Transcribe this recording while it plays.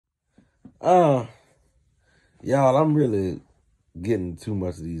Uh, y'all, I'm really getting too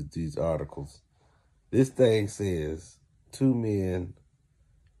much of these articles. This thing says 2 men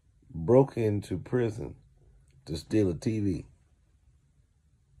broke into prison to steal a TV.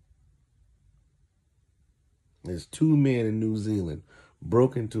 There's 2 men in New Zealand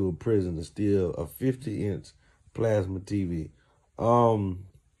broke into a prison to steal a 50-inch plasma TV. I'm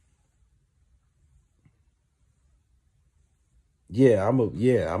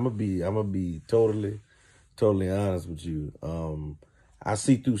gonna be totally honest with you. I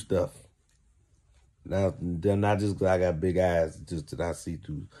see through stuff. Now, they're not just 'cause I got big eyes, just that I see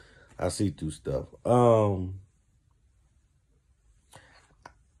through stuff.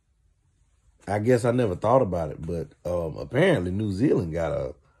 I guess I never thought about it, but apparently New Zealand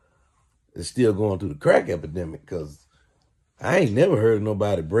is still going through the crack epidemic because I ain't never heard of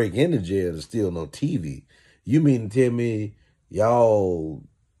nobody break into jail to steal no TV. You mean to tell me y'all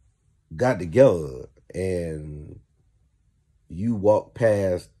got together and you walk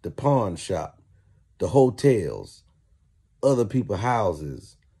past the pawn shop, the hotels, other people's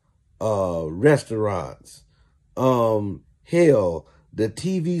houses, restaurants, hell, the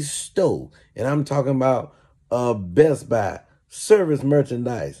TV store, and I'm talking about Best Buy, Service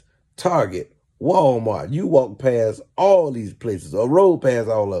Merchandise, Target, Walmart. You walk past all these places, or rode past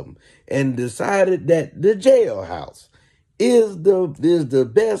all of them, and decided that the jailhouse is the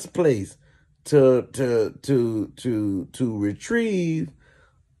best place to retrieve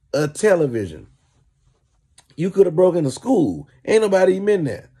a television. You could have broken into school. Ain't nobody even in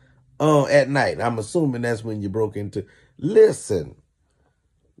there at night. I'm assuming that's when you broke into. Listen,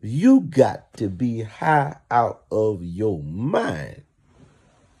 you got to be high out of your mind.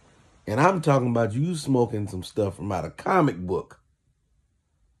 And I'm talking about you smoking some stuff from out of comic book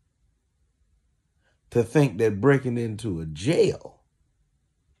to think that breaking into a jail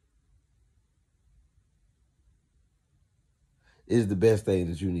is the best thing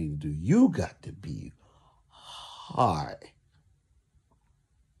that you need to do. You got to be high.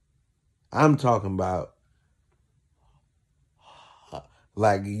 I'm talking about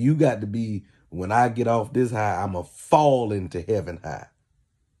like you got to be, when I get off this high, I'm going to fall into heaven high.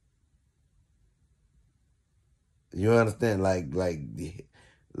 You understand? Like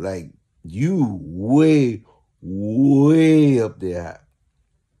you way up there high.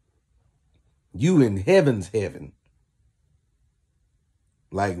 You in heaven's heaven.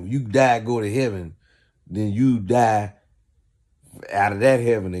 Like if you die, go to heaven, then you die out of that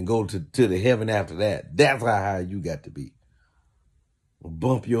heaven and go to the heaven after that. That's how high you got to be.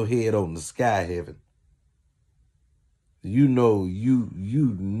 Bump your head on the sky heaven. You know you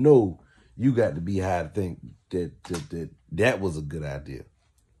got to be high to think that was a good idea.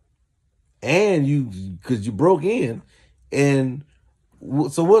 And because you broke in, and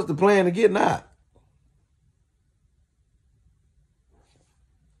so what's the plan of getting out?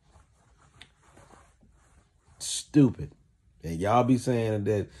 Stupid. And y'all be saying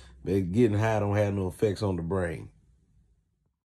that getting high don't have no effects on the brain.